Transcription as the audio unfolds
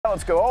Now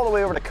let's go all the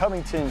way over to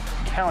Covington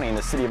County in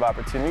the City of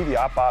Opportunity.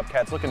 The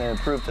Bobcats looking to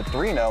improve to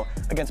 3-0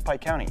 against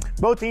Pike County.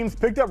 Both teams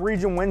picked up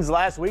region wins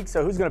last week,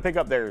 so who's going to pick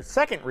up their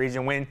second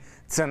region win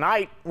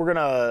tonight? We're going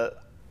to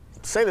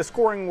say the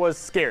scoring was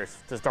scarce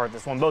to start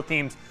this one. Both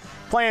teams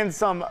playing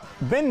some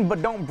bend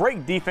but don't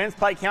break defense.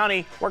 Pike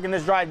County working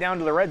this drive down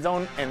to the red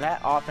zone, and that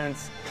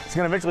offense is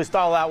going to eventually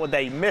stall out with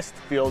a missed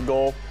field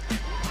goal.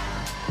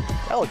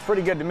 That looks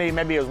pretty good to me.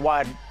 Maybe it was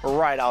wide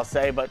right, I'll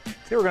say, but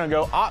here we're going to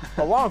go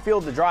a long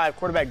field to drive.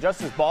 Quarterback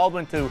Justice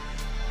Baldwin to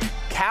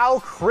Cal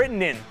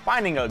Crittenden,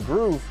 finding a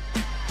groove.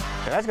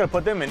 And that's going to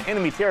put them in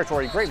enemy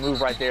territory. Great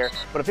move right there.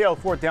 But a failed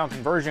fourth down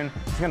conversion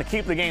is going to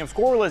keep the game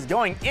scoreless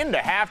going into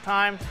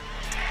halftime.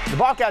 The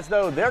Bobcats,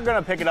 though, they're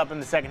going to pick it up in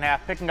the second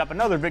half, picking up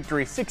another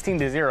victory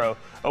 16-0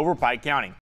 over Pike County.